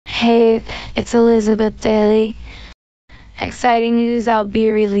Hey, it's Elizabeth Daly. Exciting news, I'll be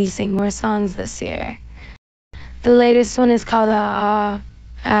releasing more songs this year. The latest one is called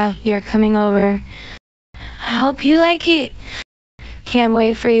You're Coming Over. I hope you like it. Can't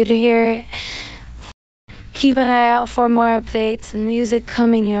wait for you to hear it. Keep an eye out for more updates and music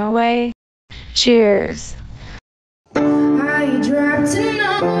coming your way. Cheers. I dropped a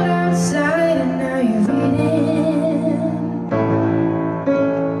note outside and now you're reading.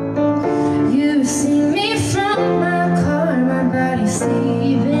 You've seen me from my car, my body's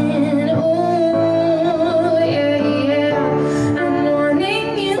sleeping. Oh, yeah, yeah. I'm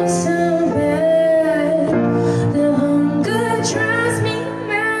wanting you so bad. The hunger drives me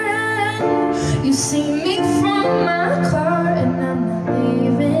mad. You see me from my